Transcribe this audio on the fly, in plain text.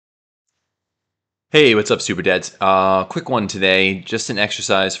Hey, what's up, Superdads? Quick one today. Just an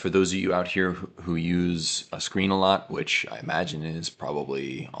exercise for those of you out here who use a screen a lot, which I imagine is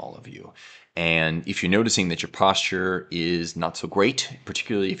probably all of you. And if you're noticing that your posture is not so great,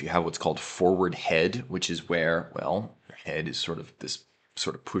 particularly if you have what's called forward head, which is where, well, your head is sort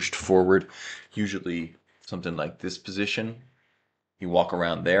of pushed forward, usually something like this position. You walk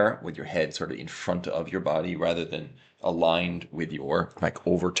around there with your head sort of in front of your body rather than aligned with your, like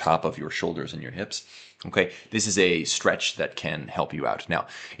over top of your shoulders and your hips. Okay, this is a stretch that can help you out. Now,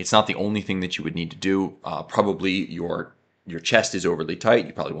 it's not the only thing that you would need to do. Probably your chest is overly tight.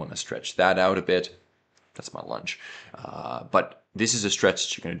 You probably want to stretch that out a bit. That's my lunge. But this is a stretch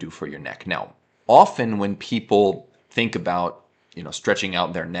that you're going to do for your neck. Now, often when people think about stretching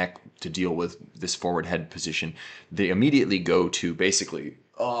out their neck to deal with this forward head position, they immediately go to basically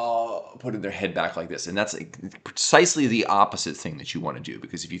putting their head back like this. And that's precisely the opposite thing that you want to do.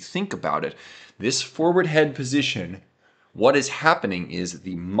 Because if you think about it, this forward head position, what is happening is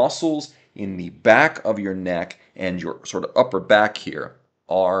the muscles in the back of your neck and your sort of upper back here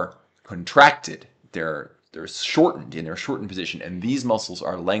are contracted. They're shortened in their shortened position, and these muscles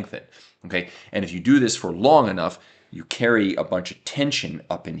are lengthened. Okay, and if you do this for long enough, you carry a bunch of tension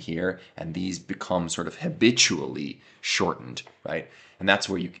up in here, and these become sort of habitually shortened, right? And that's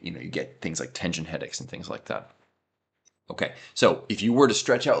where you get things like tension headaches and things like that. Okay, so if you were to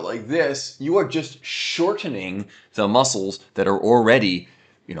stretch out like this, you are just shortening the muscles that are already,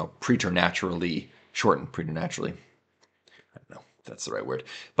 preternaturally shortened. Preternaturally, I don't know if that's the right word,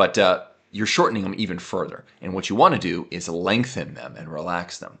 but you're shortening them even further. And what you want to do is lengthen them and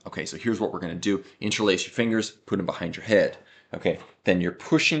relax them. Okay, so here's what we're going to do. Interlace your fingers, put them behind your head. Okay, then you're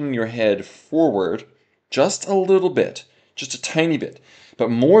pushing your head forward just a little bit, just a tiny bit.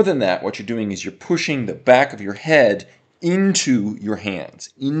 But more than that, what you're doing is you're pushing the back of your head into your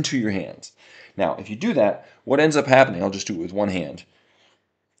hands, Now, if you do that, what ends up happening, I'll just do it with one hand,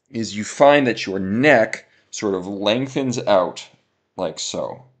 is you find that your neck sort of lengthens out like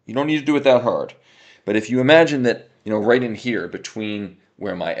so. You don't need to do it that hard. But if you imagine that, right in here between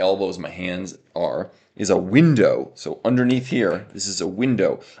where my elbows, my hands are, is a window. So underneath here, this is a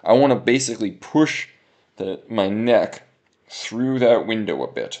window. I want to basically push my neck through that window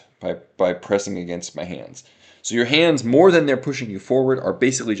a bit by pressing against my hands. So your hands, more than they're pushing you forward, are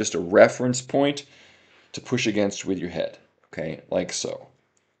basically just a reference point to push against with your head. Okay, like so.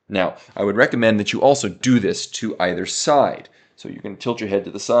 Now, I would recommend that you also do this to either side. So you can tilt your head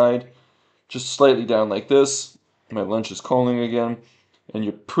to the side, just slightly down like this. My lunge is calling again. And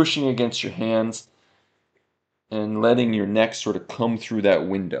you're pushing against your hands and letting your neck sort of come through that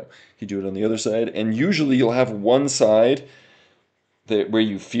window. You do it on the other side. And usually you'll have one side where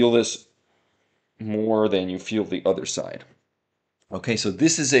you feel this more than you feel the other side. Okay, so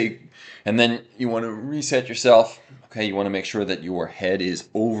this is and then you want to reset yourself. Okay, you want to make sure that your head is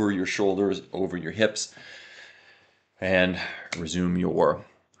over your shoulders, over your hips, and resume your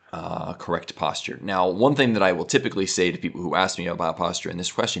correct posture. Now, one thing that I will typically say to people who ask me about posture, and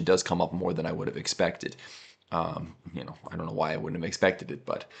this question does come up more than I would have expected. I don't know why I wouldn't have expected it,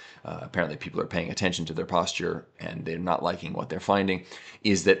 but apparently people are paying attention to their posture and they're not liking what they're finding,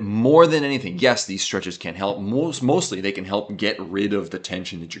 is that more than anything, yes, these stretches can help. Mostly they can help get rid of the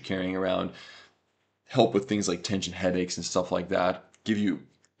tension that you're carrying around, help with things like tension headaches and stuff like that, give you,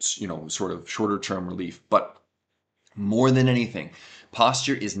 sort of shorter term relief. But more than anything,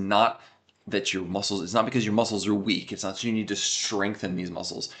 posture is not that your muscles, it's not because your muscles are weak. It's not that you need to strengthen these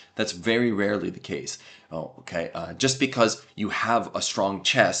muscles. That's very rarely the case. Oh, okay. Just because you have a strong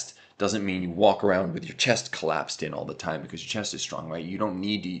chest doesn't mean you walk around with your chest collapsed in all the time because your chest is strong, right? You don't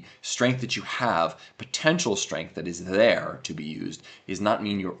need the strength that you have, potential strength that is there to be used, does not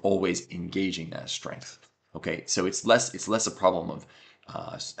mean you're always engaging that strength. Okay, so it's less a problem of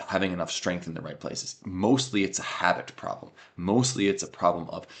having enough strength in the right places. Mostly it's a habit problem. Mostly it's a problem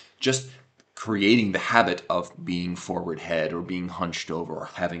of just creating the habit of being forward head or being hunched over or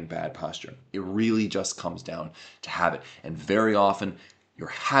having bad posture. It really just comes down to habit. And very often your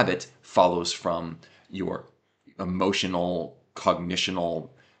habit follows from your emotional, cognitional,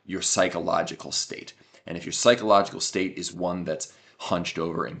 your psychological state. And if your psychological state is one that's hunched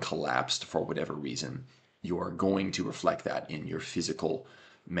over and collapsed for whatever reason, you are going to reflect that in your physical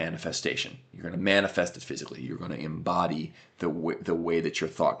manifestation. You're going to manifest it physically. You're going to embody the way that your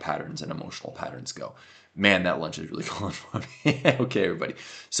thought patterns and emotional patterns go. Man, that lunch is really going for me. Okay, everybody.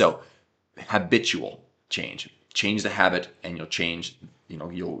 So, habitual change. Change the habit and you'll change,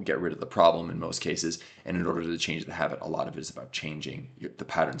 you'll get rid of the problem in most cases. And in order to change the habit, a lot of it is about changing the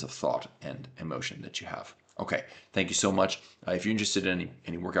patterns of thought and emotion that you have. Okay, thank you so much. If you're interested in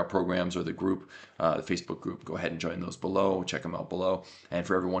any workout programs or the group, the Facebook group, go ahead and join those below. Check them out below. And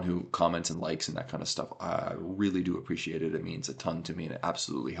for everyone who comments and likes and that kind of stuff, I really do appreciate it. It means a ton to me, and it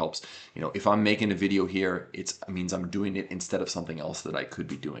absolutely helps. You know, if I'm making a video here, it means I'm doing it instead of something else that I could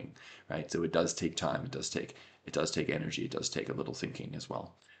be doing, right? So it does take time. It does take energy. It does take a little thinking as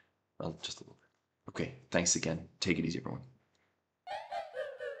well. Well, just a little bit. Okay, thanks again. Take it easy, everyone.